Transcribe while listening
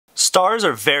Stars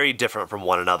are very different from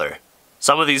one another.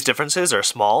 Some of these differences are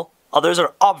small, others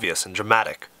are obvious and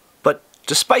dramatic. But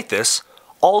despite this,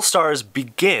 all stars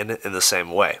begin in the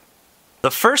same way.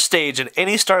 The first stage in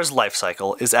any star's life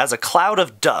cycle is as a cloud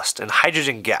of dust and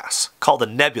hydrogen gas, called a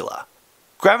nebula.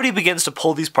 Gravity begins to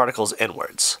pull these particles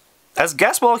inwards. As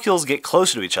gas molecules get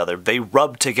closer to each other, they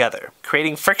rub together,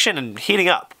 creating friction and heating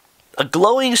up. A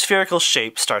glowing spherical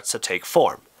shape starts to take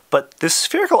form. But this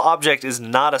spherical object is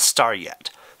not a star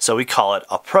yet, so we call it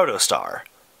a protostar.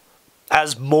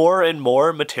 As more and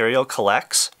more material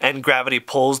collects, and gravity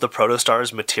pulls the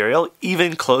protostar's material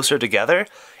even closer together,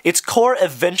 its core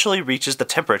eventually reaches the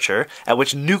temperature at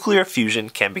which nuclear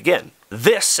fusion can begin.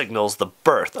 This signals the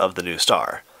birth of the new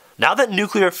star. Now that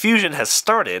nuclear fusion has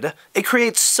started, it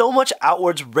creates so much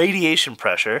outwards radiation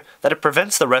pressure that it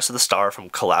prevents the rest of the star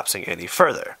from collapsing any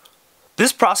further.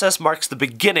 This process marks the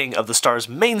beginning of the star's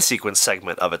main sequence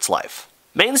segment of its life.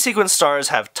 Main sequence stars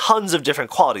have tons of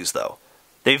different qualities though.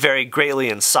 They vary greatly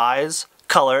in size,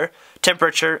 color,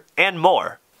 temperature, and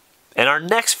more. In our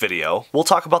next video, we'll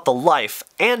talk about the life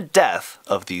and death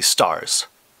of these stars.